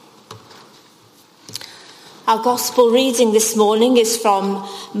Our gospel reading this morning is from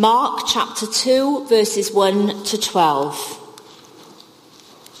Mark chapter 2, verses 1 to 12.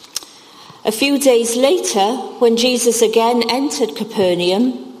 A few days later, when Jesus again entered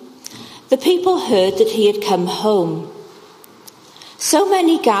Capernaum, the people heard that he had come home. So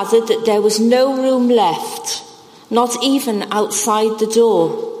many gathered that there was no room left, not even outside the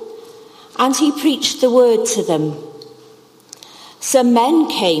door, and he preached the word to them. Some men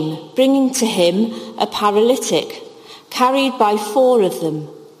came, bringing to him a paralytic, carried by 4 of them.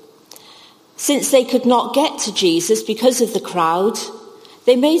 Since they could not get to Jesus because of the crowd,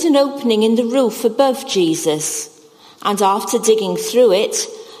 they made an opening in the roof above Jesus, and after digging through it,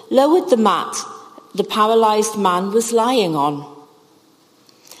 lowered the mat the paralyzed man was lying on.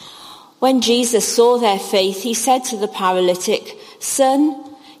 When Jesus saw their faith, he said to the paralytic, "Son,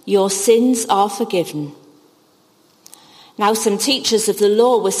 your sins are forgiven." Now some teachers of the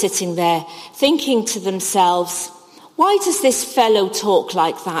law were sitting there, thinking to themselves, "Why does this fellow talk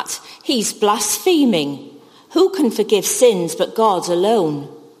like that? He's blaspheming. Who can forgive sins but God alone?"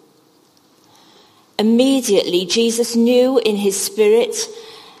 Immediately Jesus knew in his spirit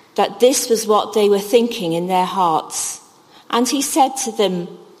that this was what they were thinking in their hearts. And he said to them,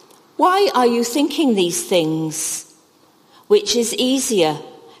 "Why are you thinking these things? Which is easier,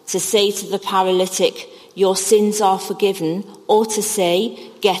 to say to the paralytic, 'Your sins are forgiven,' or to say,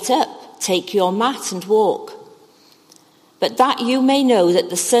 'Get up, take your mat and walk'? But that you may know that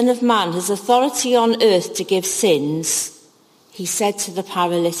the Son of Man has authority on earth to give sins," he said to the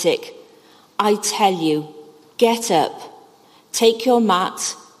paralytic, "I tell you, get up, take your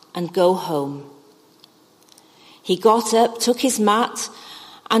mat and go home." He got up, took his mat,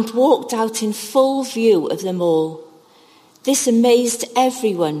 and walked out in full view of them all. This amazed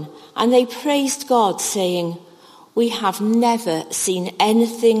everyone, and they praised God, saying, "We have never seen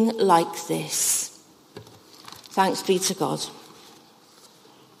anything like this." Thanks be to God.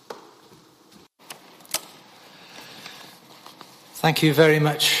 Thank you very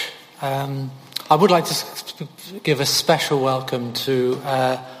much. I would like to give a special welcome to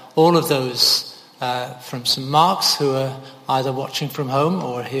all of those from St. Mark's who are either watching from home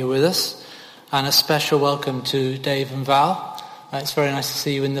or here with us, and a special welcome to Dave and Val. It's very nice to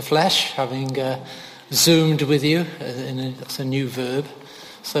see you in the flesh, having zoomed with you. That's a new verb,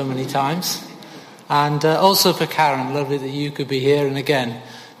 so many times. And also for Karen, lovely that you could be here, and again,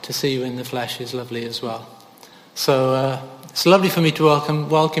 to see you in the flesh is lovely as well. So it's lovely for me to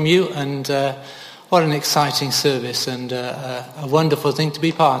welcome you, and what an exciting service and a wonderful thing to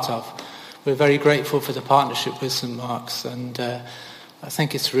be part of. We're very grateful for the partnership with St. Mark's, and I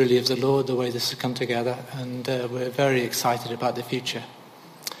think it's really of the Lord the way this has come together, and we're very excited about the future.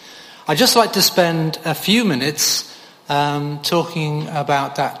 I'd just like to spend a few minutes talking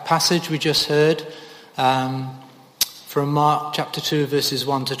about that passage we just heard from Mark chapter 2, verses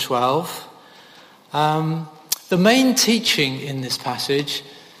 1 to 12. The main teaching in this passage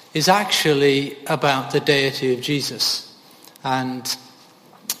is actually about the deity of Jesus, and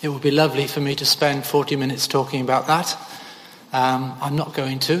it would be lovely for me to spend 40 minutes talking about that. I'm not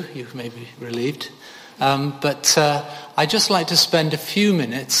going to, you may be relieved, but I'd just like to spend a few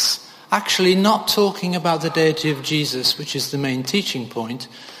minutes actually not talking about the deity of Jesus, which is the main teaching point,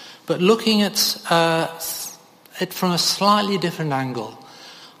 but looking at it from a slightly different angle.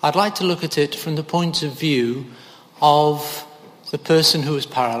 I'd like to look at it from the point of view of the person who was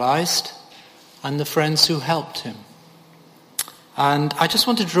paralyzed and the friends who helped him. And I just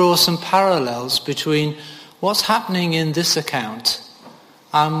want to draw some parallels between what's happening in this account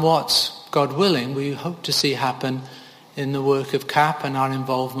and what, God willing, we hope to see happen in the work of CAP and our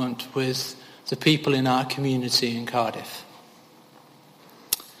involvement with the people in our community in Cardiff.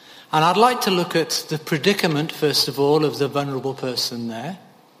 And I'd like to look at the predicament, first of all, of the vulnerable person there,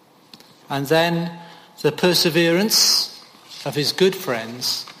 and then the perseverance of his good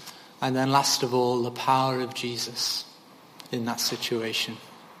friends, and then last of all, the power of Jesus in that situation.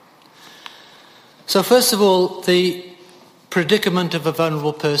 So first of all, the predicament of a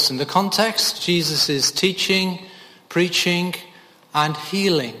vulnerable person. The context, Jesus is teaching, preaching, and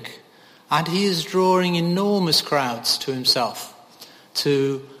healing. And he is drawing enormous crowds to himself.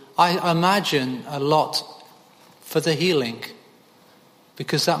 I imagine, a lot for the healing.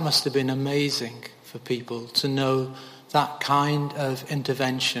 Because that must have been amazing for people to know that kind of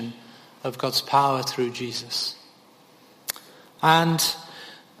intervention of God's power through Jesus. And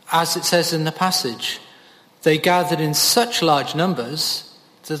as it says in the passage, they gathered in such large numbers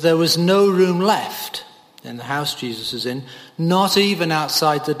that there was no room left in the house Jesus was in, not even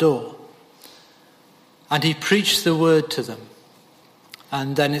outside the door. And he preached the word to them.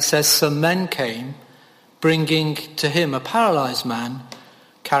 And then it says some men came, bringing to him a paralyzed man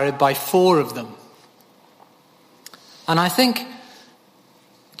carried by 4 of them. And I think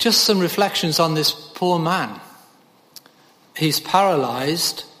just some reflections on this poor man. He's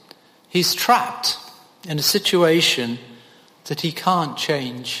paralyzed. He's trapped in a situation that he can't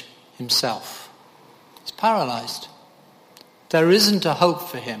change himself. He's paralyzed. There isn't a hope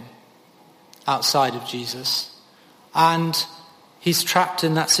for him outside of Jesus. And he's trapped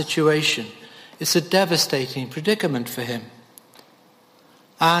in that situation. It's a devastating predicament for him.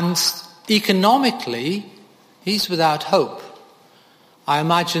 And economically, he's without hope. I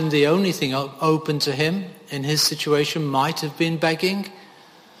imagine the only thing open to him in his situation might have been begging.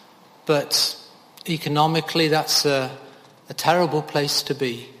 But economically, that's a terrible place to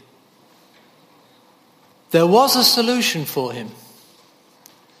be. There was a solution for him.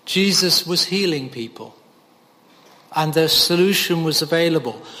 Jesus was healing people. And the solution was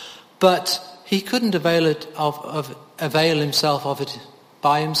available. But he couldn't avail himself of it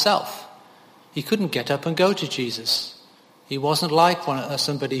by himself. He couldn't get up and go to Jesus. He wasn't like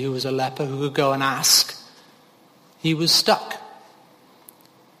somebody who was a leper who could go and ask. He was stuck.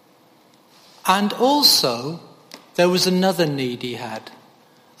 And also, there was another need he had.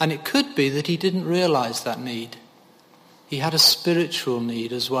 And it could be that he didn't realize that need. He had a spiritual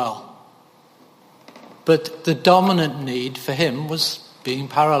need as well. But the dominant need for him was being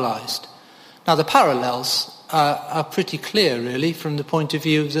paralyzed. Now the parallels are pretty clear, really, from the point of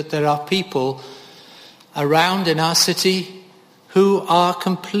view that there are people around in our city who are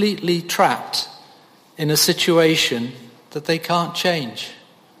completely trapped in a situation that they can't change.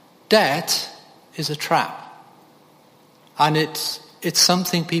 Debt is a trap. And it's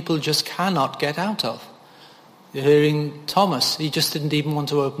something people just cannot get out of. You're hearing Thomas, he just didn't even want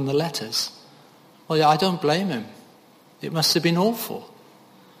to open the letters. Well, yeah, I don't blame him. It must have been awful.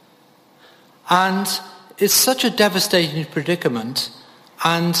 And it's such a devastating predicament,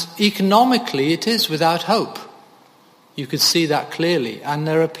 and economically it is without hope. You could see that clearly. And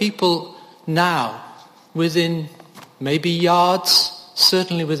there are people now within maybe yards,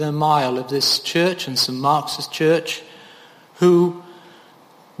 certainly within a mile of this church and St. Mark's church, who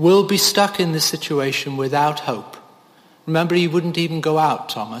will be stuck in this situation without hope. Remember, he wouldn't even go out,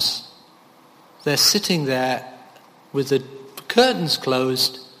 Thomas. They're sitting there with the curtains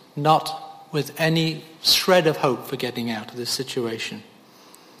closed, not with any shred of hope for getting out of this situation.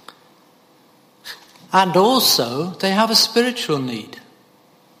 And also, they have a spiritual need.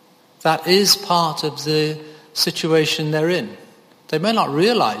 That is part of the situation they're in. They may not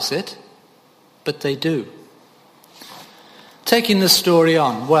realize it, but they do. Taking the story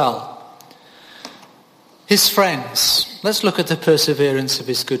on, well, his friends. Let's look at the perseverance of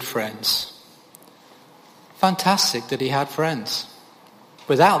his good friends. Fantastic that he had friends.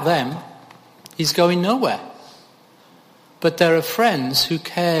 Without them, he's going nowhere. But there are friends who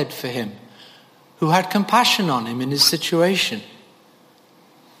cared for him, who had compassion on him in his situation.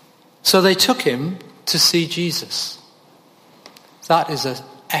 So they took him to see Jesus. That is an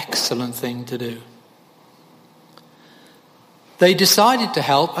excellent thing to do. They decided to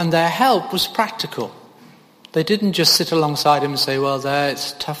help, and their help was practical. They didn't just sit alongside him and say, well, there,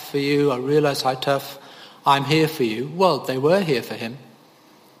 it's tough for you. I realize how tough. I'm here for you. Well, they were here for him.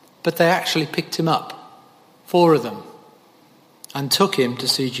 But they actually picked him up, 4 of them, and took him to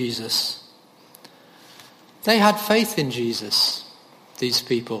see Jesus. They had faith in Jesus, these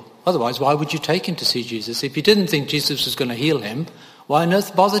people. Otherwise, why would you take him to see Jesus? If you didn't think Jesus was going to heal him, why on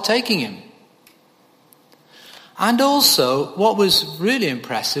earth bother taking him? And also, what was really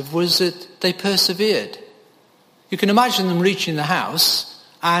impressive was that they persevered. You can imagine them reaching the house,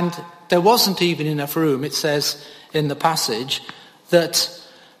 and there wasn't even enough room. It says in the passage that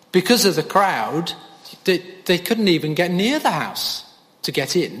because of the crowd, they couldn't even get near the house to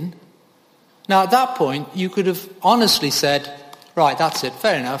get in. Now, at that point, you could have honestly said, right, that's it,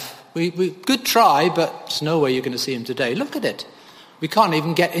 fair enough. We good try, but there's no way you're going to see him today. Look at it. We can't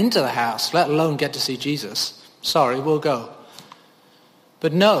even get into the house, let alone get to see Jesus. Sorry, we'll go.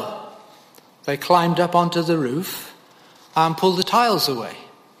 But no, they climbed up onto the roof and pulled the tiles away.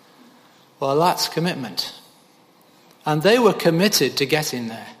 Well, that's commitment. And they were committed to getting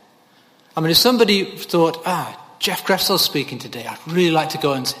there. I mean, if somebody thought, Jeff Greffsel's speaking today, I'd really like to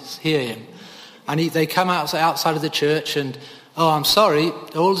go and hear him. And they come outside of the church and, I'm sorry,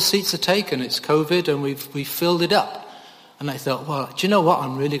 all the seats are taken. It's COVID and we've filled it up. And they thought, well, do you know what?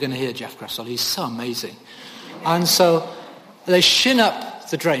 I'm really going to hear Jeff Greffsel. He's so amazing. And so they shin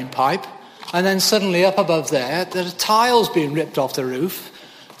up the drain pipe, and then suddenly up above there are tiles being ripped off the roof.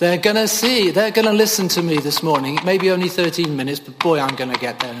 They're going to listen to me this morning. It may be only 13 minutes, but boy, I'm going to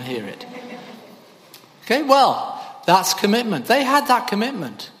get there and hear it. Okay, well, that's commitment. They had that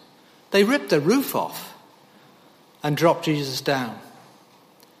commitment. They ripped the roof off and dropped Jesus down.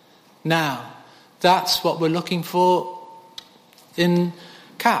 Now, that's what we're looking for in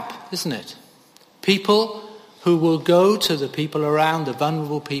CAP, isn't it? People who will go to the people around, the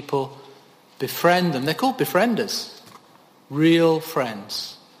vulnerable people, befriend them. They're called befrienders, real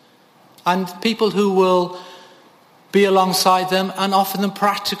friends. And people who will be alongside them and offer them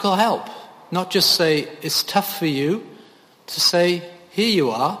practical help. Not just say, it's tough for you, to say, here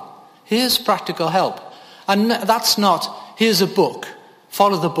you are, here's practical help. And that's not, here's a book,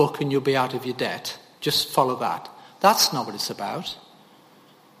 follow the book and you'll be out of your debt. Just follow that. That's not what it's about.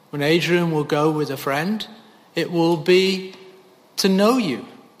 When Adrian will go with a friend, it will be to know you,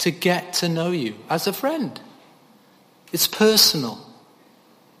 to get to know you as a friend. It's personal.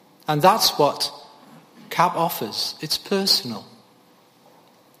 And that's what CAP offers. It's personal.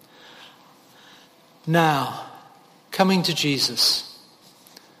 Now, coming to Jesus.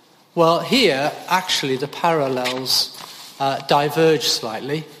 Well, here, actually, the parallels diverge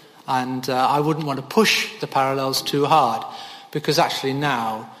slightly. And I wouldn't want to push the parallels too hard. Because actually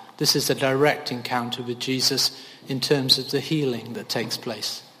now, this is a direct encounter with Jesus in terms of the healing that takes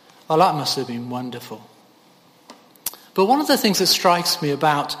place. Well, that must have been wonderful. But one of the things that strikes me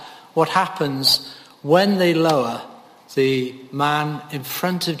about what happens when they lower the man in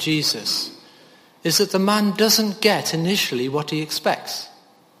front of Jesus is that the man doesn't get initially what he expects.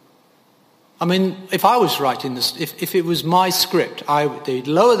 I mean, if I was writing this, if it was my script, they'd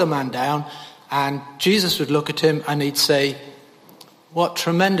lower the man down and Jesus would look at him and he'd say, what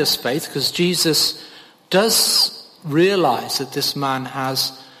tremendous faith, because Jesus does realize that this man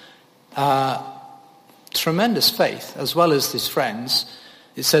has tremendous faith, as well as his friends.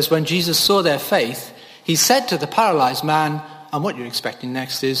 It says, when Jesus saw their faith, he said to the paralyzed man, and what you're expecting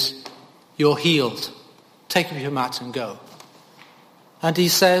next is, you're healed. Take up your mat and go. And he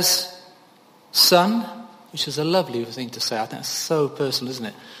says, son, which is a lovely thing to say. I think it's so personal, isn't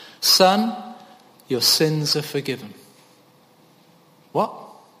it? Son, your sins are forgiven. What?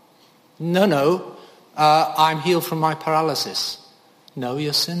 No, I'm healed from my paralysis. No,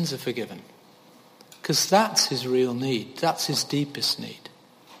 your sins are forgiven. Because that's his real need. That's his deepest need.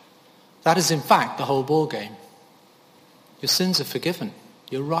 That is, in fact, the whole ball game. Your sins are forgiven.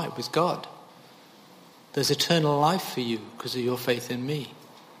 You're right with God. There's eternal life for you because of your faith in me.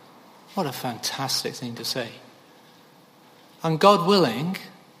 What a fantastic thing to say. And God willing,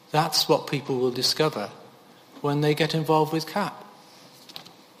 that's what people will discover when they get involved with CAP.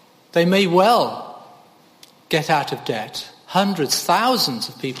 They may well get out of debt. Hundreds, thousands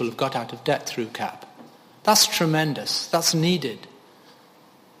of people have got out of debt through CAP. That's tremendous. That's needed.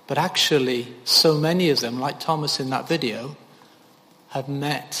 But actually, so many of them, like Thomas in that video, have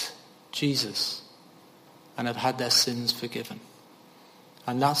met Jesus and have had their sins forgiven.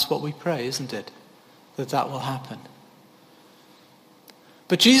 And that's what we pray, isn't it? That will happen.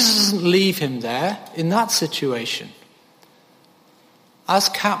 But Jesus doesn't leave him there in that situation. As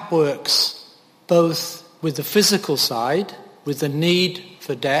CAP works both with the physical side, with the need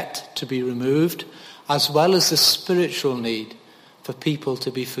for debt to be removed, as well as the spiritual need for people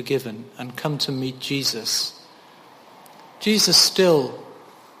to be forgiven and come to meet Jesus, Jesus still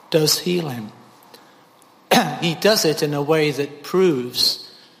does heal him. He does it in a way that proves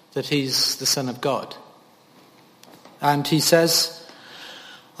that he's the Son of God. And he says,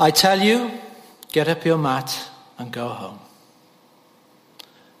 I tell you, get up your mat and go home.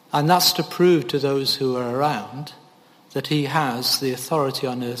 And that's to prove to those who are around that he has the authority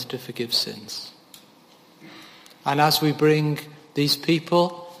on earth to forgive sins. And as we bring these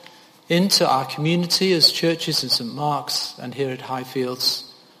people into our community as churches in St. Mark's and here at Highfields,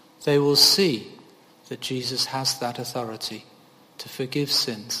 they will see that Jesus has that authority to forgive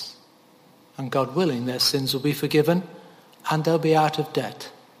sins. And God willing, their sins will be forgiven and they'll be out of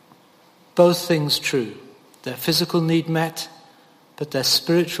debt. Both things true. Their physical need met, but their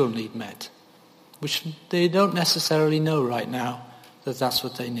spiritual need met, which they don't necessarily know right now that that's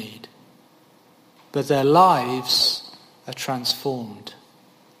what they need. But their lives are transformed.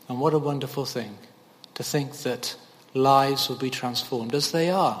 And what a wonderful thing to think that lives will be transformed, as they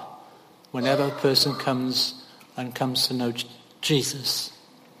are, whenever a person comes to know Jesus.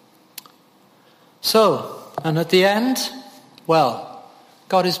 So, and at the end, well,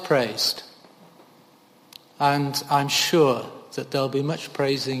 God is praised. And I'm sure that there'll be much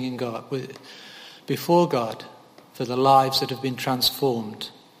praising in God, before God, for the lives that have been transformed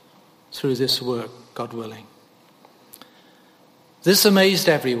through this work, God willing. This amazed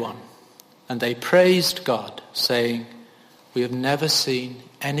everyone, and they praised God, saying, we have never seen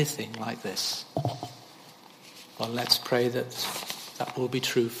anything like this. Well, let's pray that that will be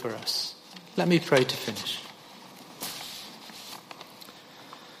true for us. Let me pray to finish.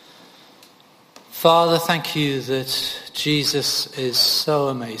 Father, thank you that Jesus is so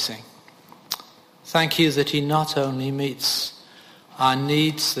amazing. Thank you that he not only meets our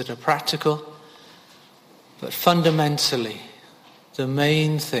needs that are practical, but fundamentally, the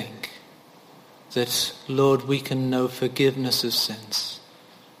main thing that, Lord, we can know forgiveness of sins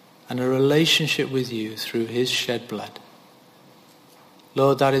and a relationship with you through his shed blood.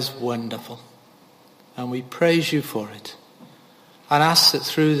 Lord, that is wonderful. And we praise you for it. And ask that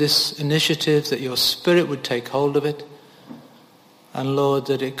through this initiative that your Spirit would take hold of it. And Lord,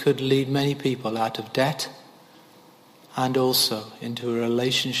 that it could lead many people out of debt and also into a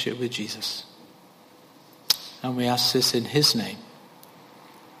relationship with Jesus. And we ask this in his name.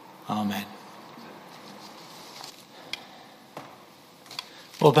 Amen.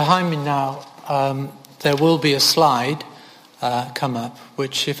 Well, behind me now, there will be a slide come up,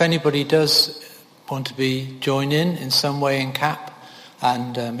 which if anybody does want to join in some way in CAP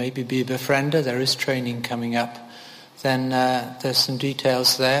and maybe be a befriender, there is training coming up, then there's some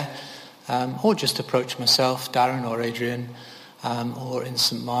details there. Or just approach myself, Darren or Adrian, or in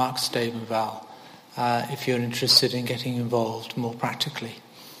St. Mark's, Dave and Val, if you're interested in getting involved more practically.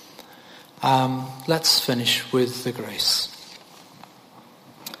 Let's finish with the grace.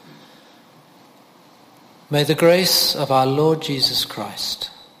 May the grace of our Lord Jesus Christ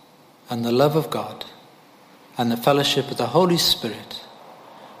and the love of God and the fellowship of the Holy Spirit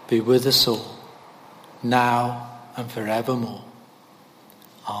be with us all, now and forevermore.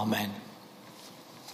 Amen.